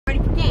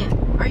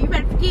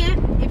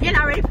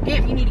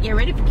you need to get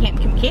ready for camp.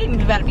 Camping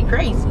is about to be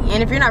crazy.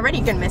 And if you're not ready,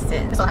 you're gonna miss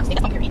it. That's all I have to say.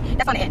 That's on period.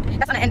 That's on the end.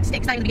 That's on the end of the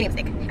stick. It's not even the beginning of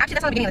the stick. Actually,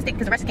 that's on the beginning of the stick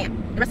because the rest is camp.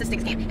 The rest of the stick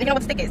is camp. And if you know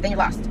what the stick is, then you're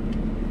lost.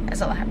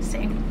 That's all I have to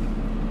say.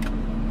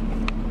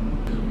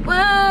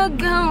 We're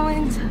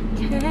going to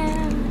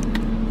camp.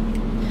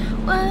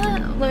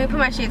 Well, let me put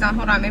my shades on.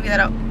 Hold on, maybe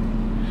that'll.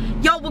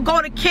 Yo, we'll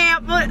go to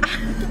camp.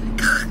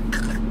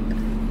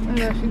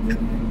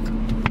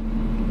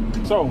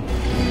 So.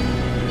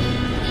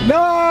 No!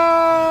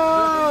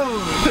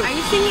 Are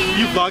you singing?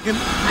 You vlogging?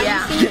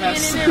 Yeah.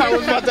 Yes. I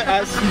was about to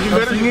ask you. You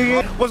better sing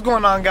it. What's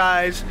going on,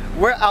 guys?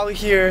 We're out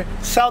here,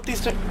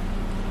 Southeastern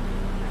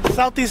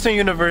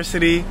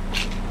University.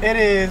 It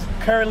is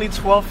currently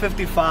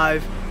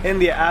 12:55 in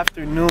the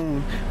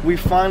afternoon. We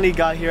finally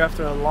got here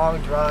after a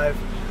long drive.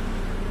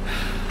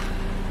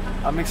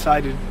 I'm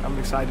excited.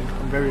 I'm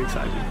very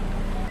excited.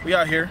 We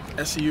out here,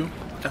 SCU,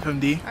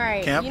 FMD,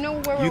 Alright, camp, you know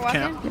where we're youth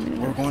walking? camp.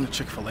 We're going to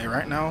Chick-fil-A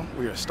right now.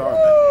 We are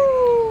starving.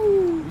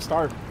 We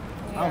starving.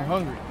 Yeah. I'm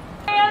hungry.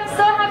 I'm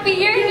so happy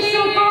you're here.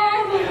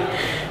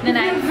 Then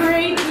I'm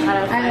great.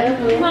 Hi.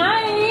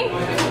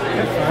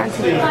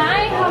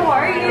 Hi, how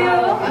are you?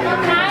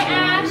 Hi,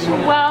 Ash.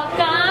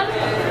 Welcome.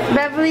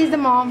 Beverly's the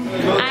mom.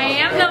 I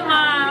am the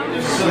mom.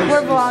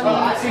 We're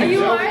vlogging.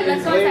 You are?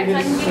 That's so exciting.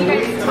 I can give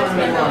you guys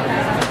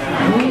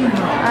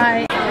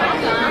Hi.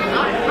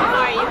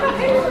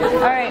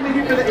 Alright.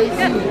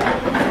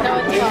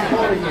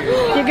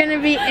 You're gonna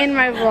be in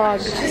my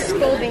vlog.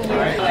 Scolding you. Oh,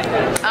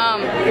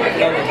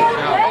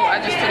 I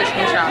just took a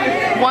screenshot.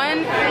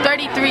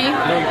 1:33.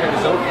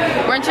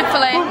 We're in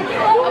Chick-fil-A.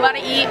 About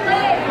to eat.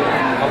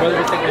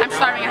 I'm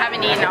starving. I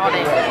haven't eaten all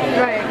day.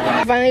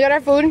 Right. Finally got our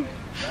food.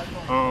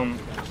 I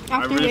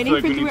really feel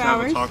like we need to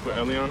have a talk with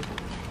Elion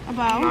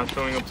About? not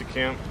showing up to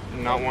camp,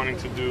 not wanting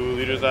to do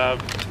leaders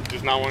ab,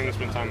 just not wanting to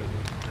spend time.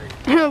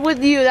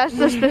 With you, that's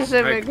the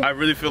specific. I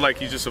really feel like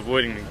he's just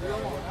avoiding me.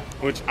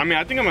 Which, I mean,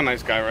 I think I'm a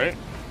nice guy, right?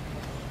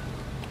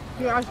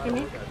 You're asking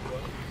me?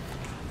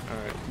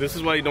 Alright. This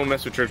is why you don't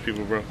mess with church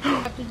people, bro. You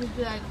have to just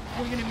be like,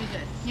 we're gonna be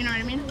good. You know what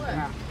I mean?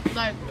 Yeah.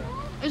 Like,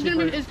 it's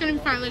gonna be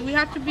fine. Like, we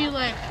have to be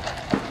like,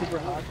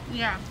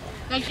 yeah.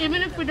 Like,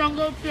 even if we don't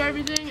go through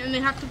everything and they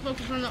have to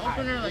focus on the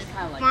opener, like,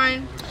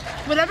 fine.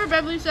 Whatever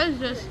Beverly says,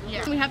 just,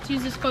 yeah. We have to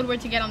use this code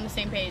word to get on the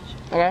same page.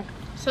 Okay.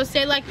 So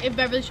say, like, if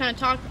Beverly's trying to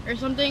talk or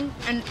something,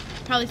 and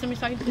probably somebody's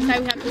talking to the side,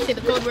 we have to say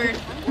the code word,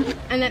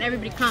 and then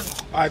everybody comes.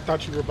 I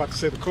thought you were about to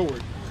say the code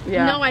word.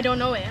 Yeah. No, I don't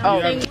know it.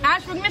 I'm saying,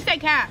 Ash, we're gonna say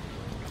cat.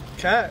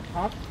 Cat?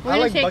 Huh? We're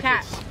gonna say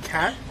buckets.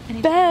 Cat?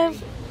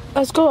 Bev,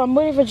 let's go. I'm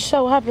waiting for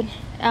Giselle. What happened?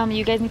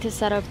 You guys need to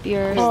set up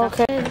your stuff.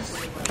 Okay.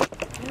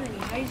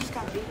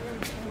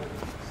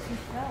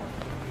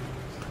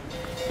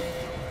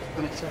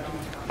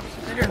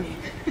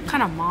 What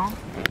kind of mom?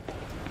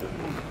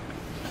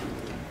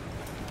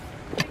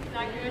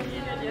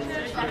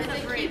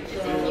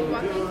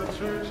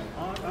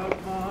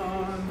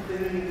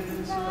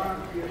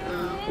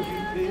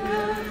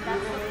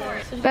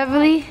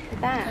 Beverly,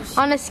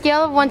 on a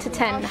scale of 1 to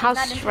 10, how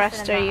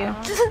stressed are you?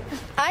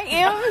 I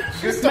am.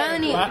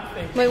 Melanie.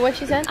 Wait, what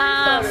she said?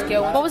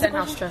 What was it?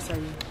 How stressed are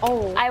you?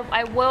 Oh,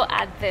 I will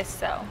add this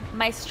though.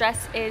 My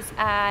stress is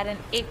at an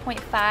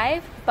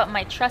 8.5, but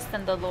my trust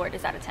in the Lord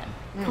is at a 10.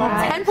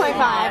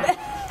 10.5.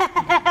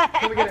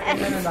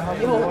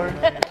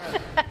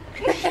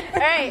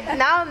 Alright,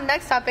 now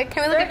next topic.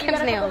 Can we look at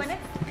Kim's nails?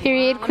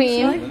 Period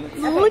queen.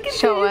 Look at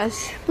Show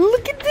us.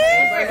 Look at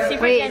this.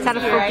 Wait, it's out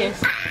of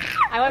focus.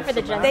 I went for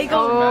the gents. They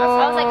go.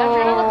 I was like, I'm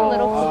trying to look a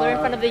little cooler in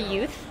front of the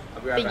youth,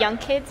 the young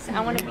kids. I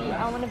want to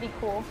be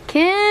cool.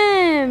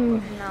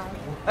 Kim, No.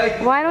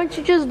 why don't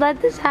you just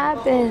let this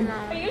happen?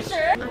 Are you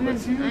sure? I'm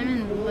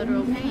in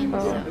literal pain.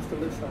 So.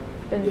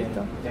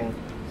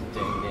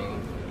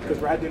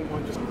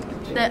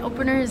 The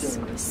opener is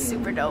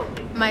super dope.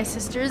 My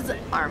sister's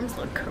arms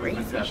look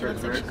crazy. She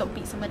looks like she could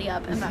beat somebody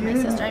up. And by my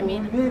sister, I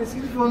mean baby.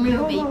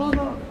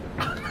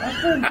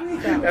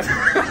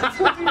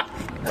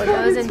 Well,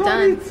 that wasn't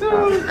done.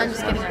 I'm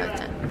just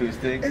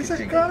kidding. I was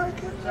done.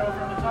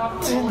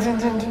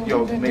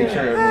 Yo, make sure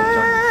everyone's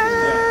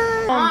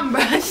jumping. Mom,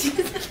 bro.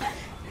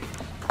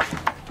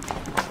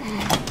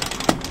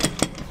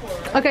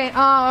 Okay,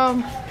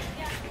 Alright,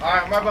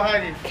 I'm right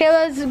behind you.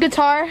 Kayla's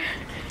guitar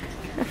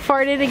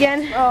farted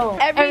again. Oh.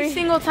 Every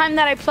single time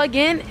that I plug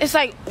in, it's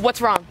like, what's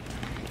wrong?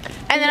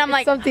 And then I'm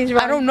like, something's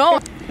wrong. I don't know.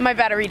 My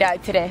battery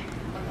died today.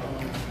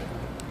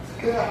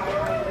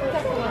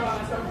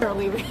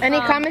 Any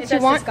comments you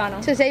want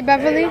to say,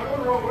 Beverly?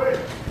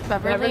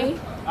 Beverly?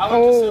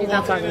 Oh, She's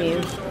not talking to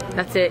you.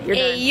 That's it. You're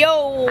done.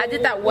 Yo! I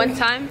did that one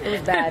time. It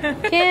was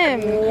bad.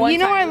 Kim, you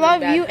know I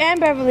love you and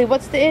Beverly.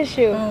 What's the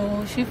issue?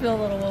 Oh, she feel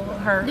a little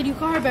hurt. Did you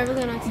call her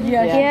Beverly on accident?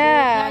 Yeah.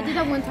 Yeah. I did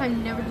that one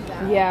time. Never do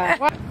that.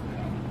 Yeah.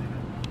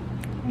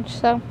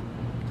 So,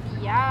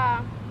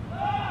 Yeah.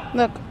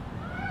 look.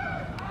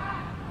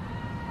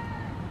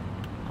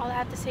 All I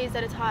have to say is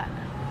that it's hot.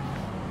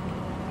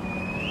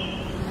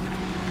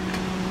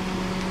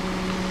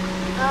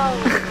 Oh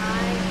my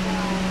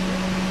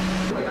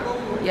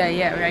god.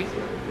 Yeah, right.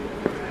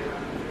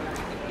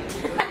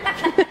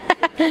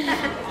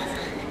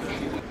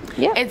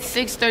 Yeah. It's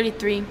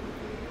 6:33.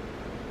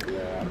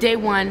 Day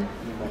 1,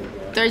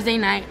 Thursday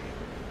night.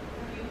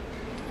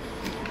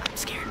 I'm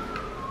scared.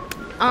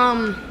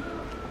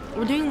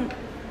 We're doing.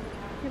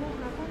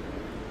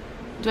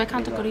 Do I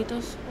count the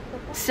coritos?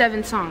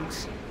 7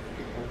 songs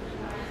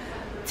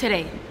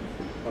today.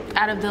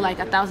 Out of the like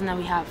 1,000 that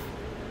we have,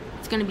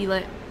 it's gonna be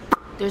lit.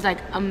 There's like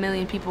 1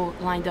 million people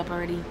lined up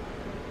already.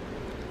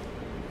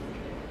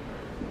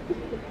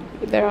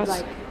 There's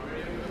like.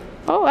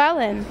 Oh,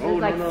 Alan. There's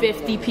like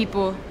 50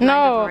 people.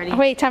 No,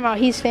 wait, time out.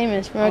 He's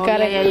famous. We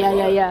gotta,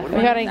 yeah.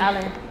 We gotta.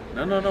 Alan.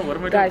 No. What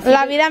am I doing?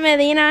 La Vida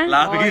Medina.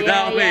 La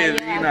Vida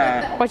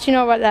Medina. What you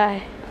know about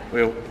that?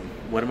 Wait,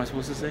 what am I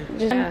supposed to say?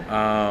 Just,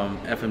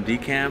 FMD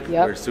camp.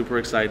 Yep. We're super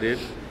excited.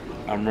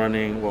 I'm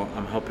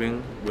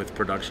helping with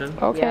production.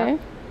 okay.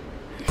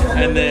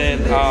 And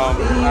then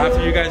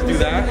after you guys do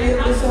that,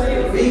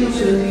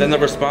 then the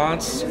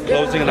response,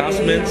 closing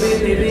announcements,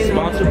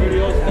 sponsor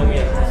videos, and then we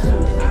end.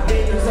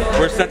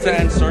 We're set to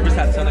end service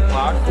at 10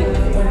 o'clock.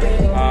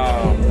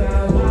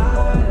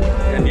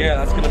 And yeah,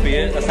 that's gonna be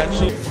it,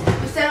 essentially.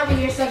 Stand over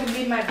here so I can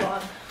read my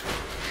vlog.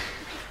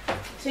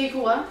 So you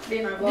can what?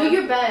 Read my vlog. Do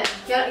your bed.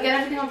 Get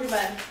everything off your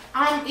bed.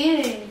 I'm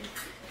eating.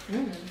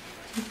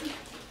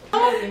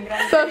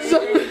 It's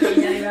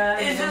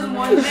just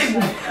one thing.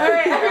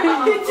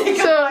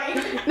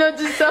 No,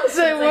 just tell us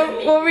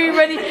what were you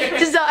ready?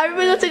 Just tell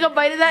everybody will take a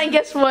bite of that, and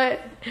guess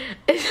what?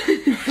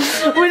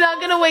 We're not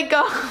gonna wake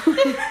up.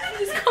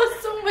 This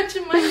costs so much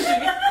money.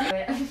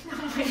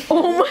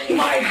 Oh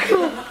my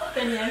god.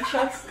 Tenían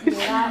shots y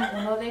era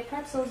uno de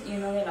pretzels y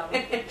uno de helado.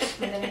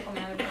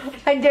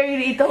 I dare you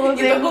to eat the whole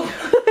thing.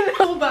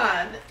 So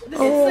bad.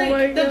 Oh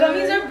my god. The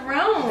gummies are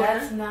brown.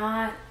 That's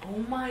not. Oh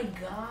my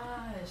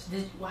gosh.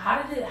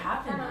 How did it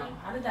happen though?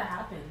 How did that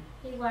happen?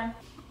 Hey, one.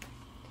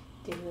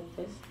 Do you like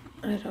this?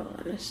 I don't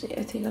honestly.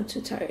 I think I'm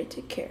too tired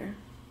to care.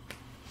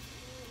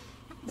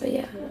 But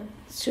yeah,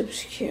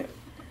 soup's cute.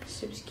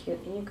 Soup's cute,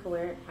 and you can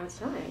wear it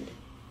outside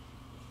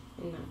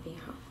and not be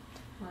hot.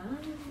 Wow.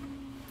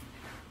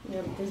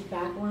 Yep, this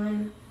back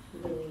one,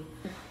 literally,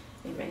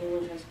 if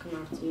anyone tries to come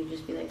after you,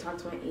 just be like, talk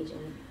to my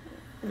agent.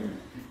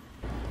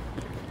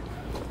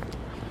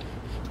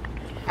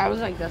 I was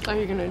like, that's all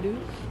you're gonna do?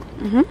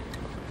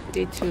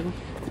 Day 2,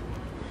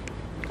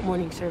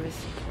 morning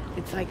service.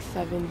 It's like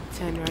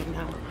 7:10 right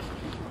now.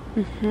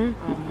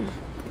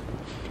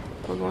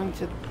 We're going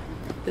to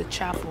the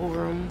chapel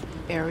room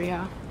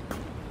area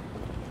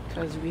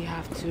because we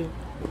have to.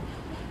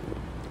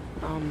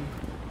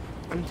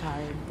 I'm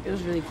tired. It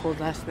was really cold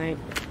last night.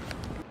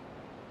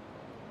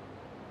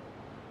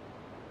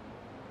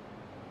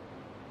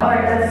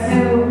 Alright, let's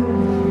do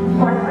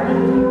horse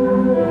riding.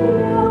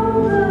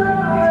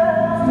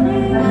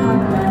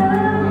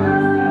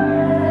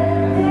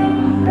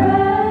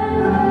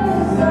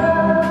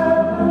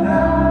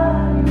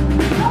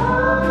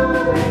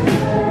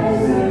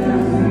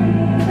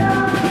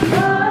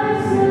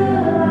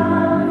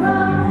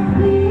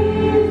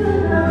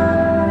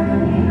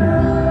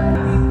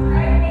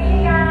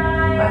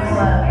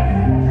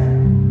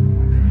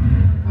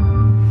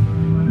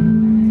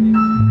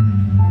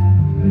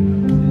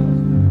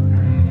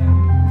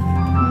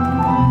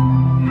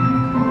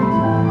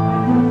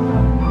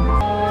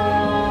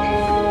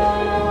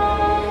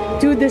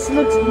 Dude, this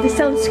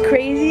sounds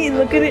crazy.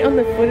 Look at it on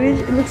the footage.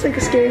 It looks like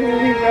a scary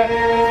movie, bro.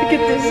 Look at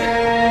this.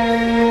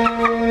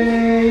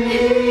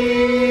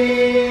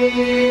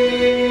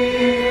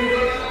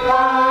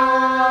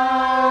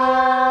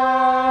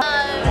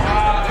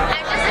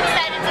 I'm just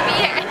excited to be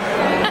here.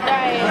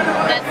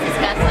 That's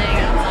disgusting.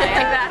 I'm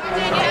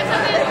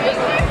sorry.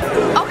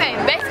 Okay,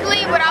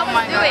 basically what I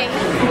was doing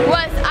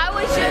was I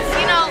was just,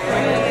 you know,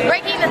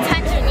 breaking the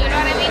tension, you know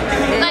what I mean?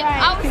 Like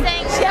I was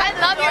saying, I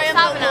love your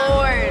sabana.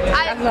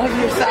 I love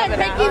your sabana.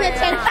 Breaking the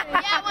tension.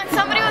 Yeah, when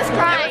somebody was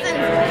crying,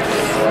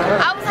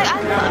 I was like,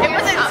 I love it. It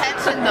wasn't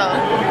tension though.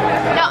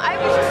 No, I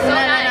was just so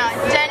nice. No,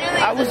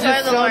 genuinely, I was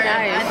just so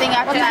nice. I think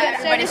after that,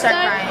 everybody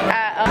started crying.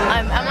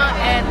 I'm Emma,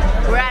 and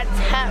we're at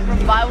Tent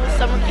Revival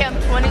Summer Camp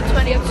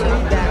 2022.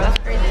 That's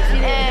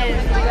crazy. And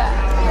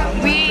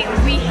we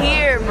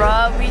here,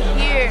 bro. We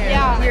here.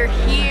 Yeah. We're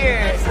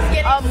here.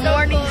 A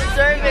morning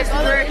service.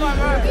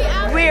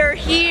 We're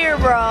here,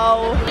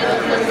 bro.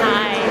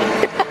 Hi.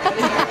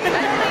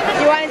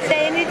 You want to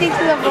say anything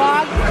to the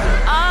vlog?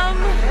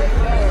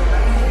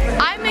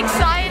 I'm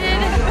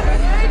excited.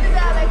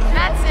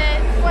 That's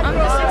it. I'm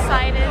just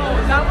excited.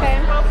 Okay.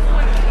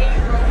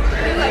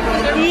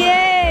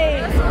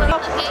 Yay!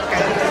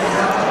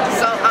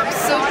 So I'm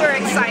super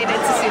excited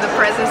to see the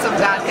presence of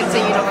God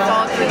continue to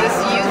fall through this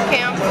youth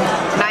camp.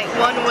 Night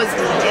 1 was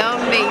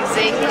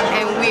amazing,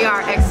 and we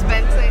are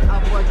expectant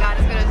of what God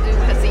is going to do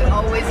because He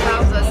always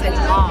loves us in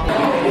all.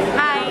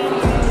 Hi.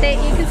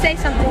 You can say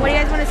something. What do you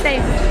guys want to say?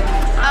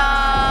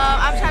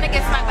 I'm trying to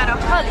get smacked by the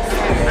Holy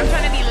Spirit. I'm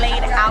trying to be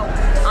laid out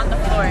on the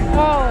floor.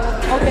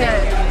 Oh,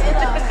 okay.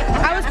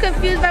 I was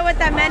confused by what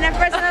that meant at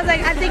first, and I was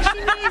like, I think she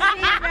means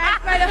being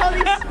wrapped by the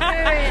Holy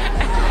Spirit.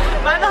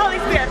 By the Holy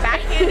Spirit,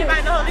 backhanded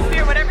by the Holy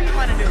Spirit, whatever you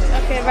want to do.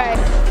 Okay, right.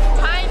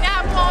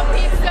 Pineapple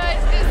pizza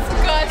is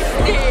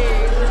disgusting.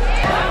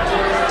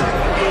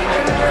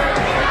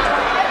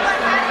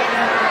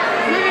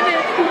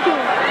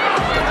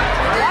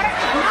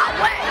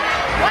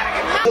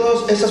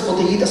 esas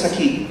botellitas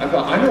aquí. I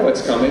thought, I know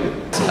what's coming.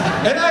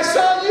 And I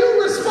saw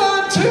you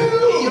respond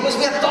too. Y yo los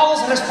vi a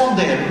todos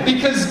responder.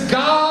 Because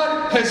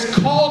God has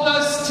called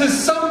us to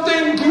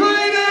something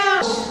greater.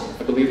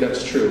 I believe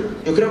that's true.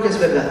 Yo creo que es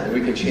verdad. That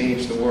we can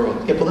change the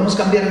world. Que podemos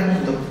cambiar el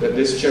mundo. That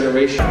this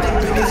generation.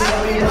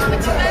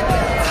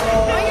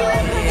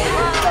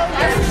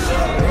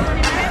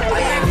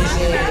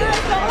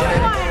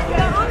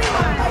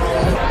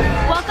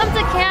 Welcome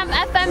to Camp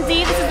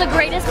FMD. This is the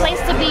greatest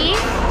place to be.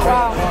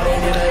 Wow.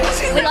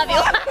 We love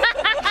you.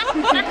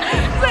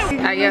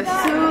 I guess.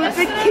 To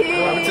the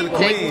king. To the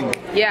queen.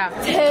 Yeah.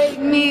 Take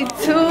me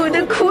to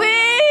the queen.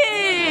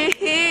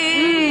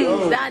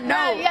 I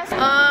know. Yes.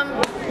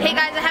 Hey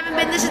guys, I haven't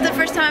been. This is the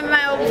first time in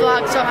my old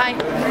vlog, so hi.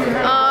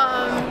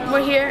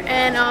 We're here,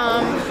 and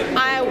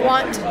I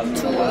want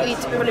to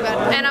eat really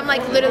bad, and I'm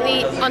like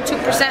literally on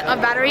 2% of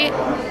battery,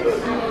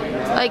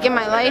 like in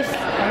my life.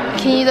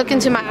 Can you look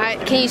into my eye?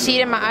 Can you see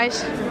it in my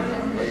eyes?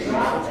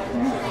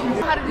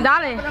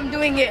 Dale. But I'm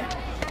doing it.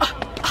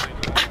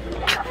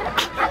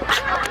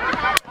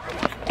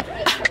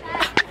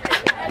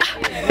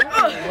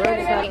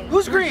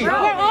 Who's green? We're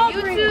all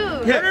green.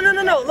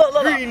 No. Look.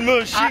 Green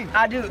machine.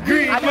 I do.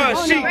 Green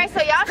machine. Right,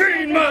 so y'all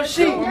Green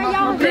machine.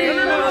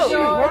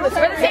 We're the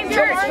same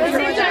church. We're the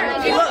same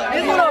church. Look,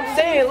 this is what I'm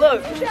saying.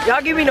 Look,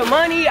 y'all give me the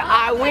money,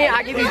 I win.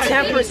 I give you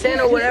 10%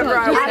 or whatever.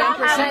 I win.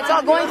 10%. It's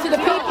all going to the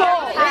people.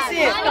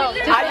 Listen,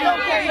 I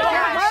don't carry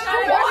cash.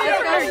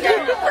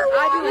 I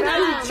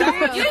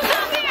do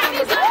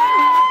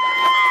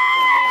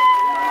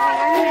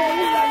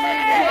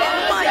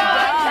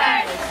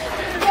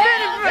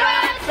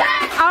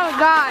Oh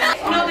God.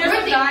 No, there's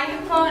a guy who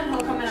called and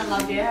he'll come in and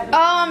love you.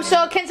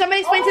 So can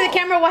somebody explain to the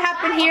camera what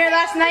happened here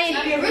last night?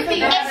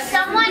 If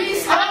someone comes in, we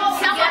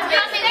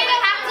have to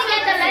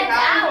get the beds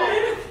out.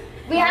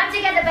 We have to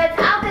get the beds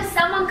out because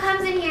someone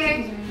comes in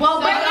here. Well,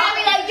 we're gonna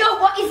be like, yo,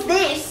 what is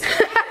this?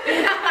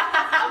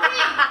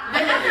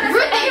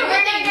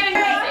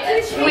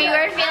 We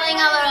were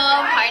feeling a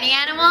little party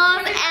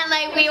animals, and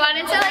like we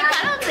wanted to like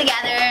cuddle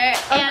together,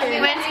 and we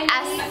went to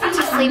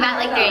sleep at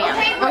like 3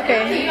 a.m.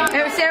 Okay.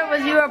 And Sarah,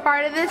 was you a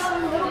part of this?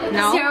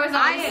 No. Sarah was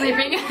always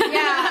sleeping.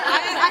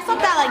 Yeah, I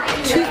slept at like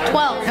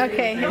 2:12.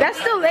 Okay, that's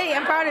still late.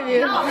 I'm proud of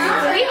you.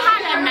 We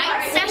had a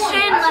night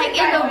session like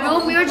in the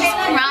room. We were just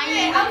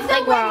crying,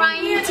 like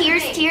crying,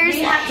 tears.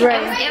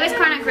 Right. It was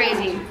kind of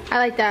crazy. I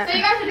like that. So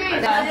you guys are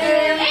doing that.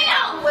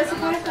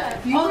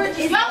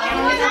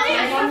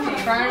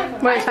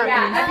 What is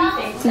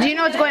happening? Do you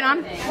know what's going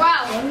on?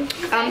 Wow.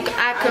 I'm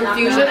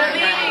confused. Record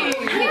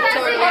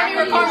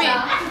me.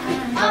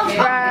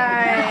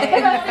 Right.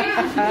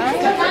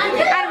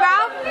 And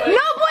Ralph?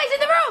 No boys in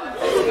the room!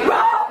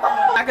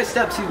 I could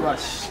step 2,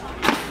 watch.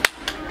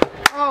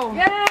 Oh.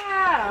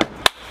 Yeah!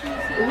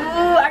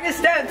 Ooh, I can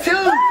step 2!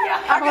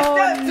 I can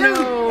step 2!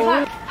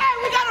 No. Hey,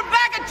 we got a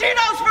bag of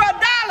Cheetos for $1!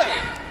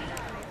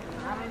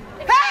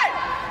 Hey!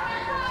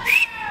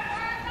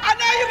 I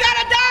know you got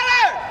 $1!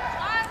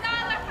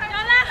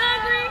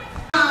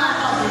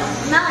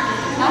 Melanie,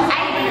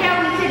 I think that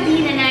we could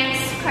be the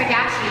next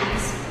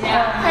Kardashians.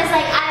 Cause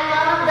like I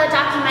love the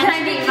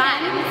documentary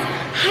vibes.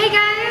 Hi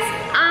guys,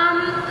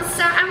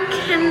 so I'm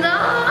Kendall.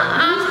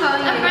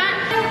 A friend.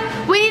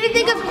 We need to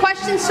think of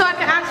questions so I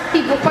can ask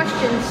people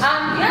questions.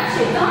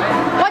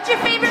 What's your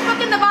favorite book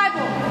in the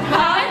Bible?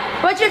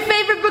 What's your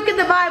favorite book in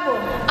the Bible?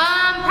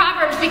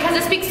 Proverbs, because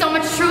it speaks so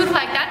much truth.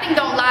 Like that thing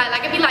don't lie.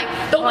 Like it'd be like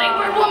the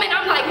wayward woman.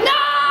 I'm like,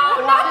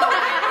 no, not the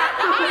wayward.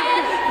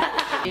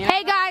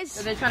 Hey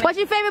guys, what's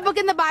your favorite book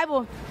in the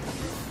Bible?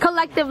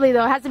 Collectively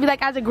though, it has to be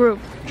like as a group.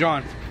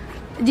 John.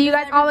 Do you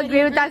guys all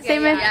agree with that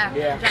statement?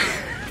 Yeah.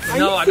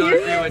 No, I don't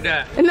agree with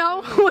that.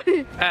 No?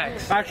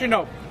 X. Actually,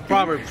 no.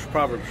 Proverbs.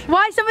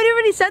 Why? Somebody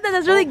already said that.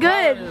 That's really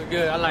good. Proverbs is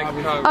good. I like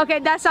Proverbs. Okay,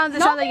 that sounds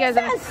like you guys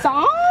are.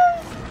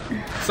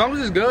 Songs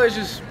is good. It's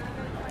just.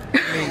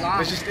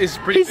 It's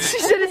pretty. She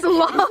said it's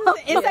long.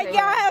 It's like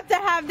y'all have to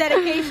have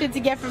dedication to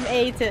get from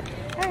A to.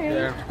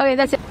 Yeah. Okay,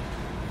 that's it.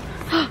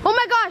 Oh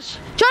my gosh,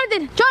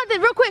 Jonathan,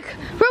 real quick,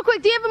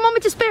 do you have a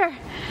moment to spare?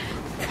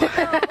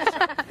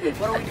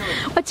 What are we doing?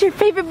 What's your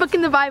favorite book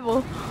in the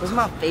Bible? What's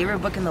my favorite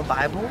book in the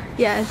Bible?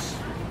 Yes.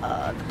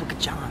 The book of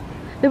John.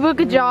 The book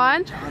of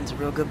John? John's a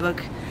real good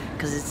book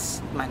because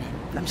it's my name.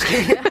 I'm just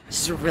kidding.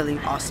 It's a really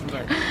awesome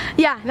book.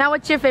 Yeah, now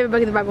what's your favorite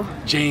book in the Bible?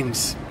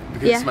 James,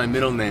 because it's my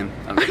middle name.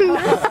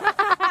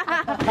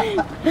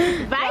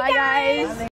 Bye guys.